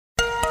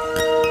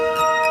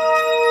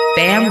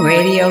BAM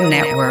Radio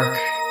Network.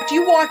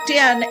 You walked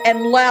in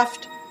and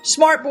left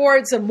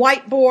smartboards and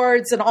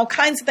whiteboards and all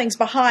kinds of things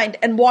behind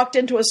and walked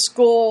into a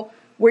school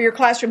where your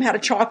classroom had a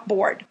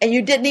chalkboard and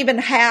you didn't even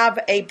have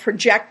a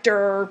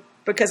projector,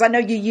 because I know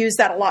you use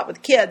that a lot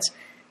with kids.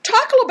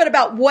 Talk a little bit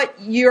about what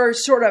your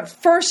sort of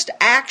first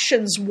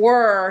actions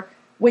were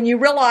when you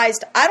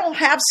realized, I don't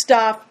have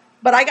stuff,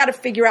 but I got to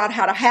figure out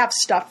how to have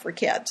stuff for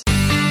kids.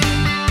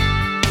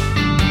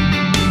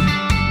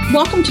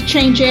 Welcome to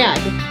Change Ed,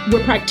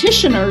 where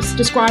practitioners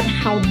describe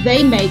how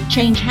they make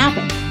change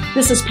happen.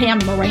 This is Pam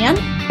Moran.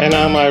 And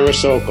I'm Ira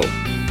Sokol.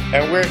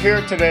 And we're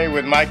here today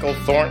with Michael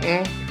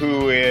Thornton,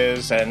 who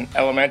is an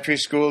elementary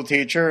school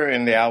teacher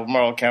in the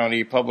Albemarle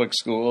County Public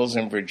Schools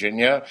in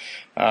Virginia.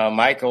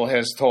 Michael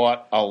has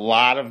taught a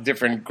lot of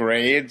different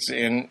grades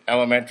in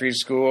elementary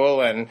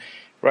school and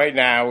right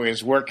now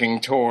is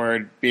working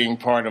toward being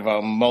part of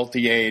a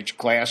multi-age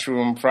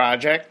classroom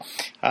project.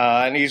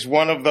 And he's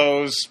one of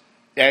those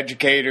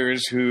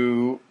educators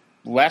who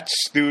lets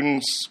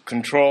students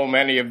control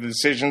many of the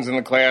decisions in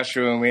the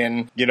classroom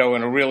in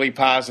a really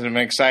positive and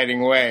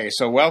exciting way.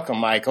 So welcome,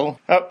 Michael.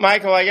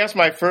 Michael, I guess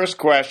my first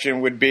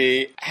question would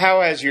be,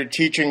 how has your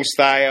teaching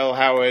style,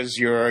 how has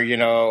your,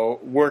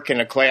 work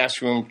in a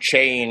classroom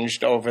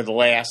changed over the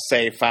last,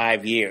 say,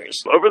 5 years?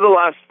 Over the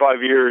last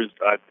 5 years,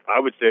 I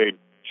would say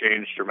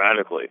changed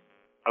dramatically.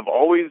 I've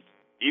always,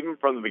 even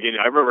from the beginning,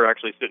 I remember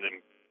actually sitting in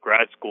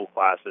grad school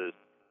classes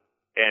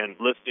and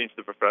listening to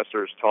the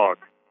professors talk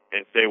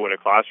and say what a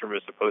classroom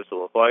is supposed to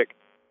look like.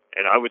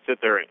 And I would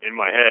sit there in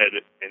my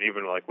head and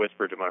even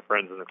whisper to my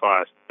friends in the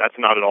class, that's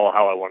not at all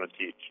how I want to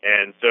teach.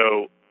 And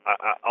so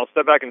I'll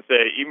step back and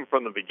say, even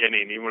from the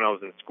beginning, even when I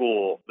was in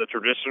school, the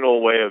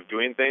traditional way of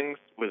doing things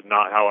was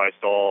not how I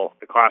saw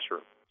the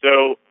classroom.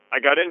 So I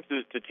got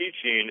into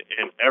teaching,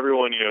 and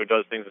everyone,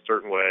 does things a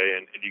certain way,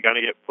 and you kind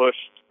of get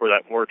pushed for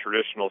that more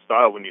traditional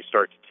style when you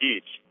start to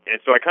teach.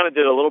 And so I kind of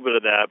did a little bit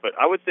of that, but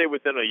I would say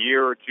within a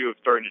year or two of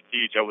starting to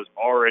teach, I was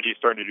already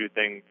starting to do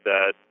things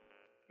that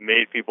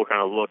made people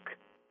kind of look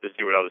to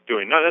see what I was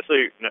doing. Not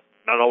necessarily,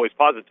 not always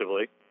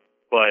positively,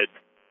 but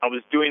I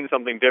was doing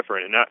something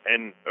different.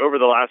 And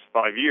over the last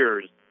 5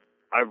 years,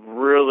 I've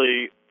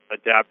really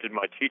adapted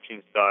my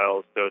teaching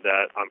style so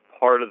that I'm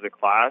part of the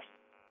class,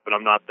 but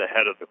I'm not the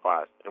head of the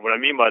class. And what I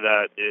mean by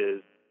that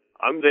is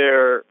I'm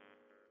there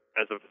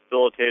as a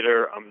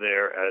facilitator, I'm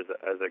there as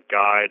a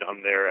guide,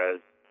 I'm there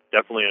as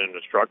definitely an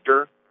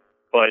instructor,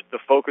 but the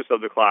focus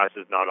of the class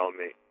is not on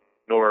me,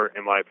 nor,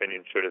 in my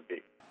opinion, should it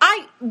be.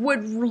 I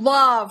would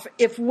love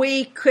if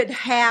we could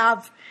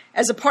have,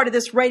 as a part of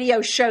this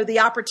radio show, the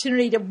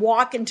opportunity to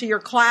walk into your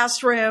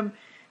classroom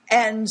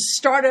and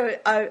start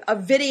a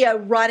video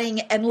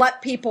running and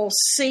let people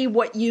see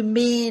what you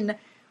mean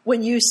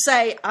when you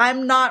say,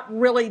 I'm not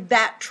really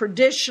that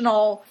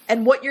traditional,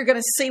 and what you're going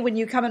to see when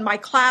you come in my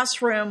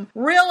classroom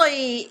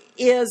really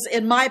is,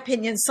 in my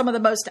opinion, some of the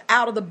most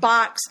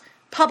out-of-the-box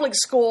public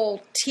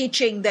school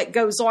teaching that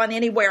goes on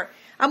anywhere.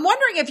 I'm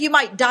wondering if you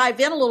might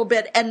dive in a little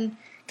bit and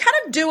kind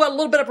of do a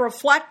little bit of a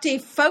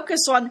reflective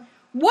focus on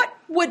what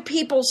would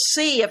people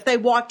see if they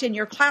walked in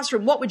your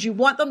classroom? What would you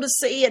want them to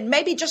see? And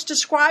maybe just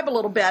describe a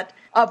little bit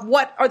of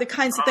what are the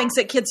kinds of things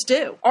that kids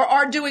do or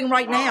are doing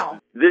right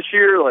now. This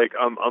year,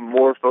 I'm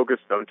more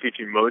focused on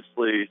teaching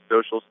mostly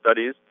social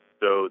studies.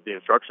 So the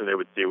instruction they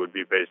would see would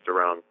be based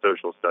around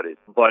social studies.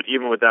 But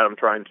even with that, I'm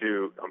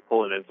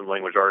pulling in some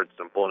language arts,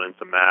 I'm pulling in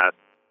some math.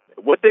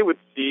 What they would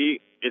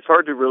see, it's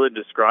hard to really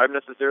describe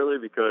necessarily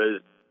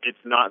because it's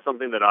not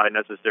something that I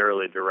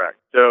necessarily direct.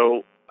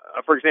 So,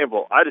 for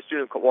example, I had a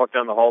student walk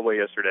down the hallway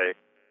yesterday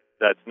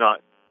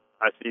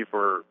I see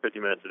for 50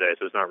 minutes a day,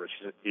 so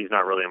he's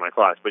not really in my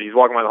class. But he's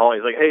walking by the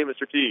hallway, he's like, hey,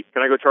 Mr. T,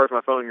 can I go charge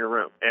my phone in your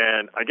room?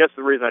 And I guess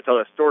the reason I tell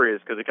that story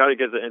is because it kind of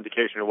gives an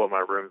indication of what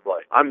my room's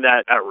like. I'm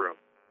that room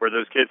where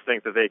those kids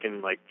think that they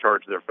can,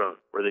 charge their phone,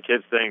 where the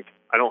kids think,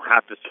 I don't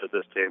have to sit at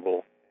this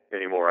table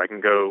anymore. I can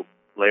go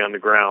lay on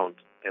the ground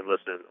and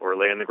listen, or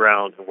lay on the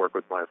ground and work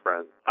with my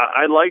friends.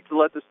 I like to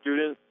let the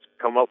students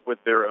come up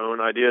with their own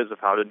ideas of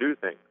how to do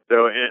things.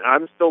 So, and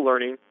I'm still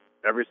learning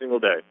every single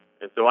day.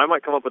 And so I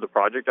might come up with a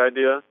project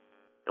idea,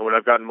 and what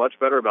I've gotten much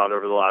better about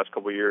over the last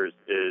couple of years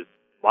is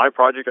my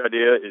project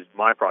idea is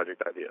my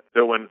project idea.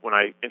 So when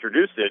I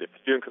introduce it, if a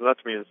student comes up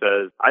to me and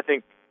says, I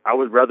think I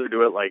would rather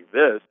do it like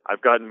this,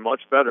 I've gotten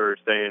much better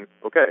saying,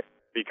 okay,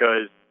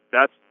 because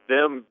that's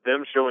them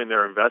showing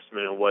their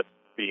investment in what's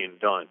being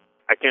done.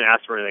 I can't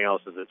ask for anything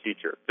else as a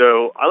teacher.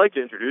 So I like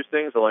to introduce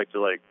things. I like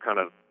to kind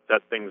of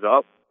set things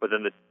up, but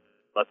then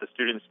let the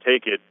students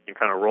take it and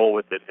kind of roll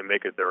with it and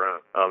make it their own.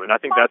 And I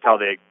think that's how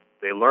they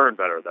learn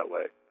better that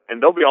way.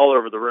 And they'll be all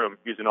over the room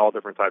using all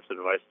different types of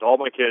devices. All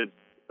my kids,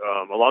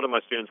 a lot of my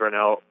students right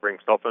now bring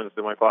cell phones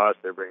to my class.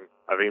 I've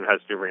even had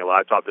students bring a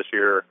laptop this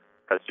year.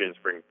 Had students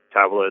bring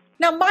tablets.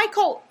 Now,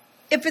 Michael,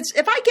 if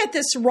I get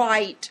this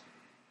right,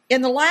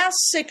 in the last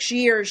 6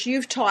 years,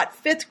 you've taught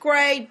 5th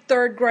grade,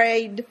 3rd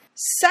grade,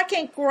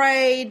 2nd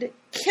grade,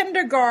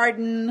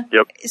 kindergarten.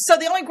 Yep. So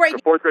the only grade...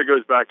 The 4th grade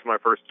goes back to my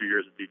first 2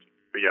 years of teaching.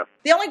 But yeah.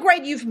 The only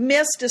grade you've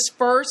missed is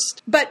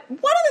first. But one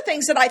of the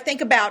things that I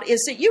think about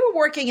is that you were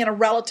working in a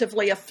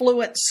relatively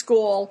affluent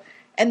school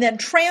and then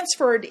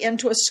transferred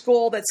into a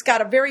school that's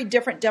got a very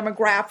different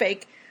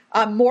demographic,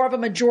 more of a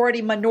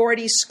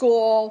majority-minority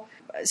school,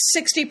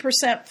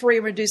 60% free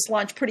and reduced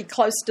lunch, pretty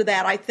close to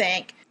that, I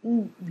think.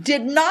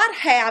 Did not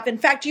have, in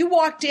fact, you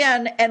walked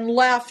in and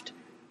left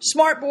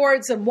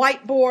smartboards and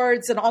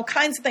whiteboards and all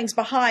kinds of things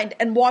behind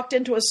and walked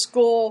into a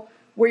school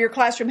where your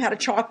classroom had a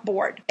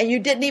chalkboard. And you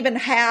didn't even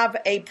have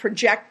a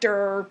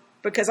projector,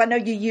 because I know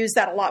you use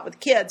that a lot with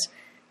kids.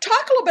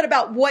 Talk a little bit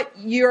about what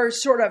your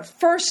sort of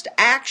first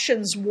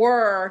actions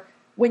were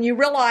when you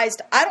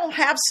realized, I don't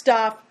have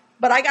stuff,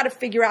 but I got to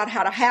figure out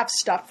how to have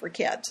stuff for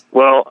kids.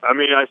 Well, I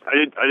mean, I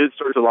did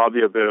start to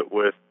lobby a bit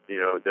with,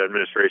 the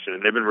administration,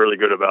 and they've been really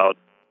good about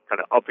kind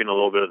of upping a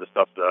little bit of the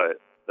stuff that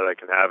I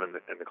can have in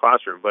the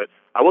classroom. But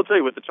I will tell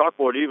you, with the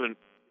chalkboard, even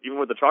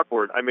with the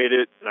chalkboard, I made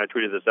it, and I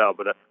tweeted this out,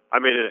 but I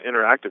made it an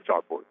interactive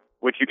chalkboard,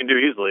 which you can do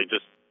easily.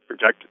 Just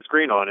project the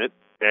screen on it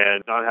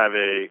and not have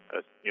a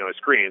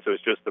screen, so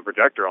it's just the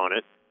projector on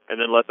it, and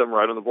then let them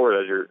write on the board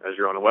as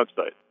you're on a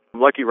website. I'm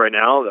lucky right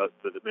now that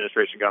the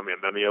administration got me a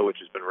Memio, which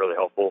has been really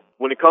helpful.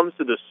 When it comes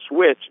to the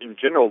switch in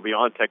general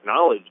beyond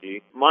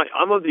technology,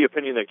 I'm of the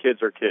opinion that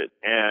kids are kids.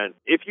 And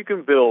if you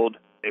can build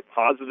a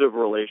positive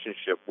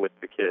relationship with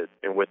the kids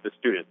and with the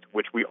students,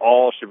 which we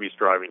all should be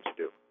striving to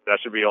do, that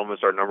should be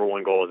almost our number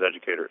one goal as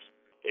educators.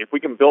 If we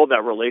can build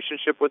that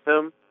relationship with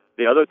them,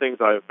 the other things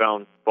I have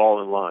found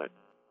fall in line.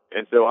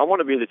 And so I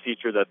want to be the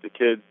teacher that the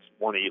kids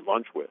want to eat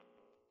lunch with.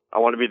 I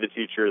want to be the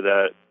teacher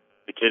that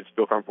the kids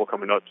feel comfortable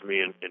coming up to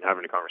me and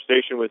having a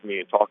conversation with me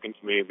and talking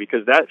to me,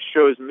 because that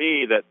shows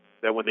me that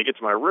when they get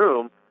to my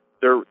room,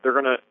 there's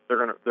gonna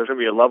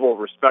be a level of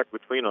respect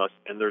between us,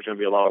 and there's gonna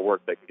be a lot of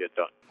work that can get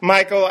done.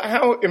 Michael,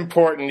 how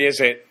important is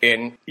it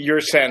in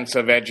your sense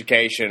of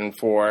education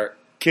for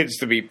kids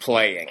to be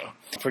playing,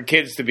 for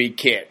kids to be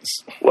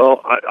kids?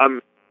 Well,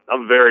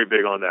 I'm very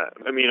big on that.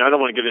 I mean, I don't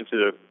want to get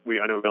into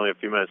I know we only have a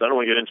few minutes. I don't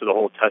want to get into the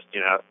whole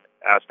testing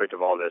aspect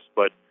of all this,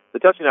 but the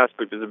testing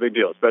aspect is a big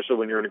deal, especially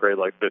when you're in a grade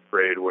like 5th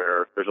grade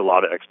where there's a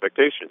lot of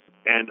expectations.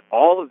 And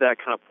all of that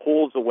kind of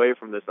pulls away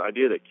from this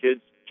idea that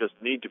kids just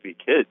need to be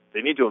kids.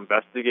 They need to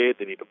investigate.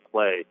 They need to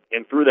play.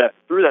 And through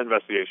those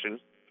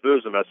investigations,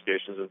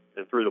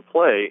 and through the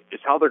play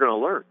is how they're going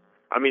to learn.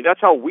 I mean,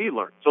 that's how we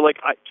learn. So,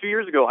 2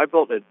 years ago, I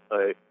built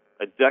a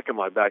deck in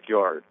my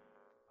backyard.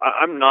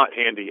 I'm not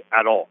handy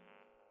at all.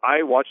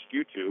 I watched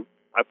YouTube.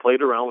 I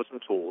played around with some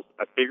tools.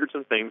 I figured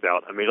some things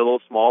out. I made a little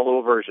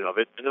version of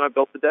it, and then I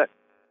built the deck.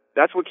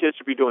 That's what kids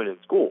should be doing in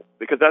school,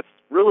 because that's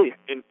really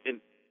in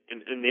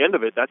the end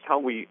of it. That's how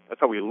we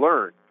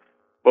learn.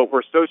 But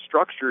we're so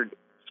structured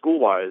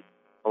school-wise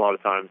a lot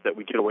of times that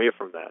we get away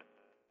from that.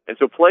 And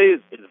so play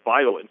is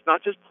vital. It's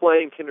not just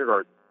play in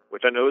kindergarten,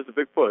 which I know is a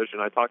big push,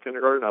 and I taught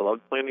kindergarten. I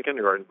loved playing in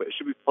kindergarten, but it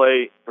should be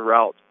play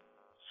throughout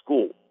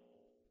school.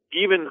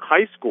 Even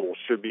high school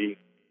should be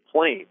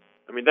playing.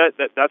 I mean,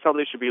 that's how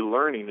they should be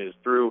learning, is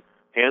through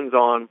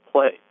hands-on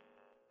play.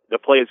 The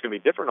play is going to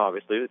be different,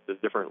 obviously. It's a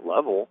different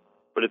level,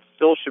 but it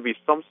still should be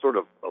some sort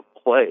of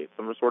play,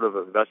 some sort of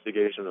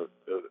investigative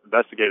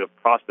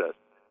process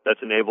that's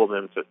enabled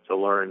them to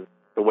learn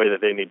the way that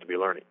they need to be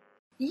learning.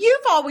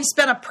 You've always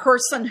been a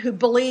person who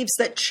believes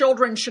that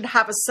children should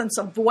have a sense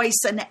of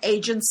voice and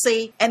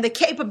agency and the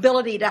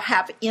capability to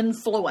have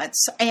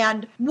influence.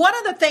 And one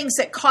of the things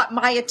that caught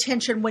my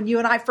attention when you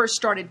and I first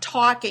started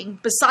talking,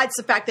 besides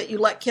the fact that you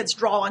let kids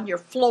draw on your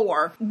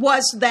floor,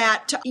 was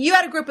that you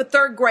had a group of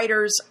third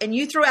graders and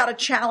you threw out a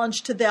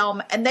challenge to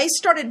them, and they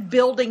started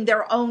building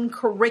their own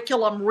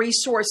curriculum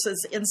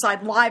resources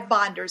inside Live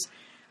Binders.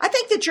 I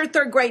think that your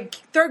third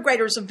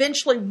graders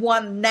eventually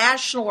won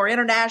national or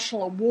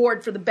international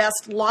award for the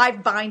best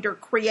live binder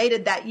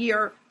created that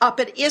year up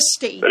at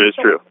ISTE. That is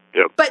true.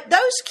 Yep. But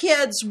those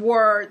kids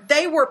were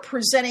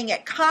presenting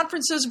at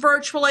conferences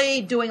virtually,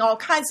 doing all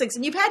kinds of things.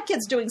 And you've had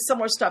kids doing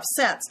similar stuff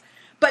since.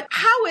 But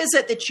how is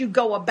it that you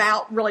go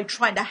about really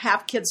trying to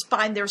have kids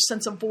find their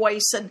sense of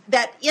voice and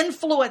that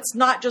influence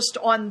not just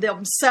on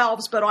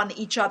themselves, but on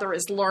each other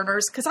as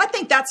learners? Because I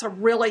think that's a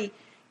really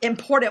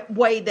important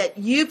way that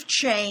you've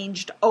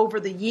changed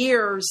over the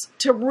years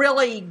to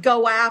really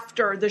go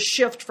after the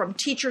shift from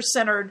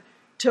teacher-centered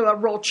to a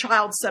real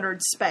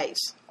child-centered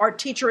space. Or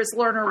teacher is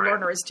learner,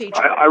 learner is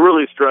teacher. I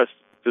really stress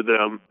to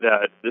them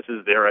that this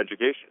is their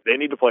education. They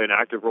need to play an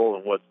active role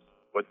in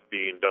what's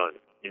being done.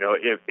 You know,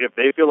 if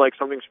they feel like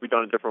something should be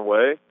done a different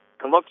way,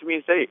 come up to me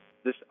and say,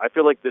 I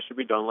feel like this should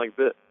be done like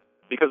this.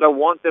 Because I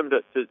want them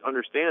to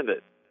understand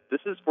that this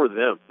is for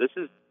them. This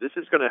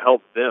is going to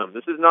help them.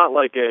 This is not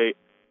like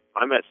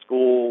I'm at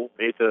school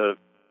 8 to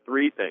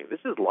 3 thing. This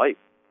is life.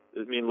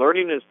 I mean,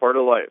 learning is part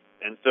of life.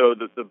 And so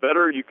the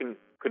better you can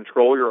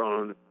control your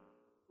own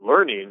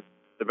learning,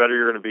 the better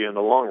you're going to be in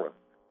the long run.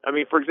 I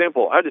mean, for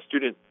example, I had a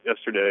student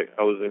yesterday.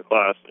 I was in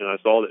class, and I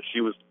saw that she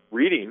was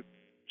reading.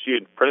 She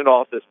had printed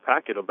off this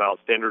packet about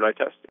standardized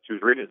testing. She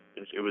was reading,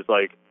 and it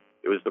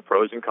was the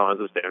pros and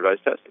cons of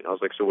standardized testing. I was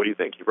like, so what do you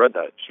think? You read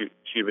that? She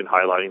had been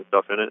highlighting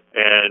stuff in it,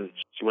 and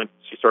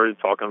she started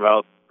talking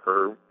about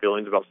her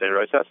feelings about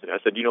standardized testing. I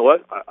said, you know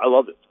what? I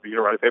love this. Are you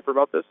going to write a paper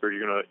about this, or are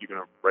you going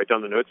to write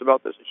down the notes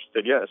about this? And she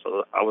said, yes.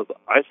 So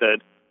I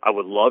said, I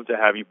would love to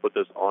have you put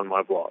this on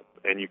my blog,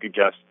 and you could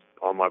guest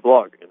on my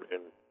blog and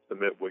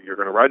submit what you're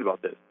going to write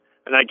about this.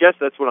 And I guess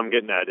that's what I'm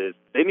getting at is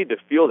they need to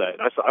feel that.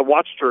 And I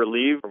watched her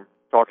leave from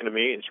talking to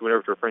me, and she went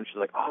over to her friend. She's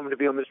like, oh, I'm going to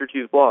be on Mr.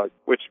 T's blog,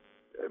 which,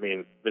 I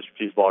mean, Mr.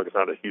 T's blog is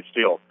not a huge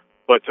deal.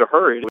 But to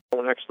her, no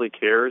one actually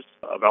cares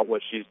about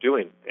what she's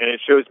doing. And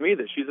it shows me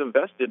that she's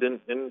invested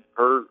in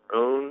her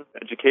own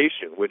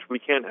education, which we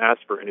can't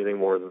ask for anything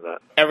more than that.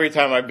 Every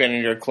time I've been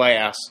in your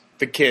class,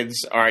 the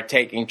kids are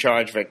taking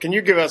charge of it. Can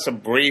you give us a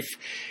brief,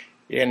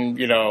 in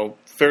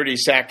 30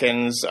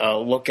 seconds,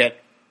 look at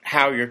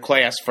how your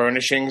class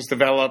furnishings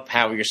develop,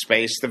 how your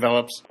space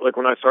develops? Like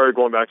when I started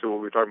going back to what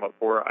we were talking about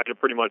before, I did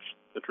pretty much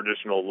the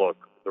traditional look,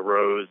 the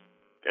rows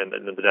and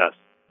then the desk.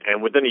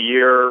 And within a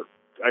year,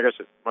 I guess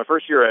my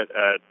first year at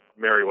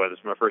Meriwether,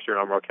 my first year in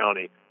Albemarle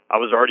County, I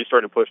was already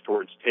starting to push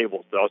towards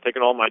tables. So I was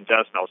taking all my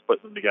desks and I was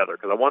putting them together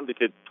because I wanted the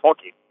kids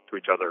talking to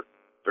each other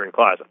during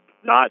class,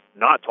 not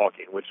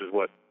talking, which is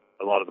what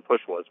a lot of the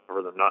push was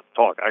for them not to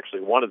talk. I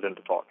actually wanted them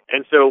to talk.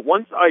 And so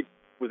once I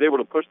was able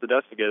to push the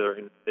desks together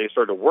and they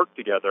started to work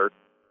together,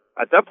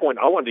 at that point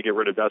I wanted to get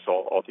rid of desks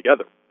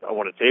altogether. I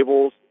wanted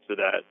tables so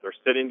that they're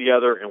sitting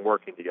together and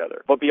working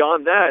together. But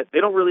beyond that, they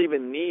don't really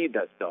even need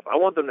that stuff. I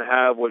want them to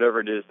have whatever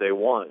it is they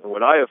want. And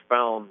what I have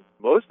found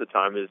most of the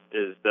time is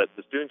that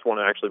the students want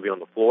to actually be on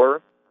the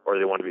floor, or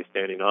they want to be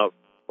standing up,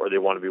 or they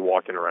want to be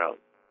walking around.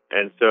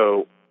 And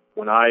so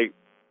when I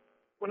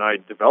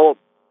develop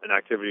an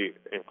activity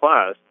in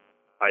class,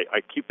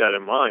 I keep that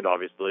in mind,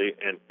 obviously,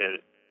 and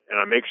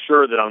I make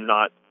sure that I'm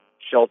not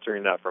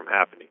sheltering that from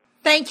happening.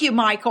 Thank you,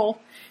 Michael.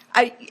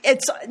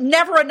 It's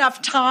never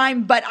enough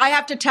time, but I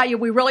have to tell you,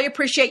 we really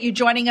appreciate you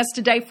joining us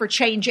today for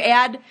Change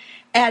Ed,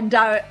 and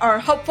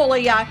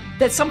hopefully at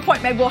some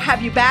point maybe we'll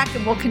have you back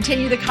and we'll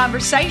continue the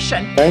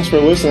conversation. Thanks for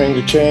listening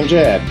to Change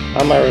Ed.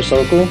 I'm Iris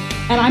Oakley.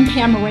 And I'm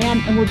Pam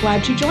Moran, and we're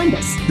glad you joined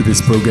us.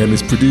 This program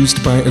is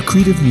produced by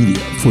Accretive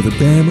Media for the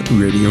BAM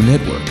Radio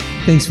Network.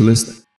 Thanks for listening.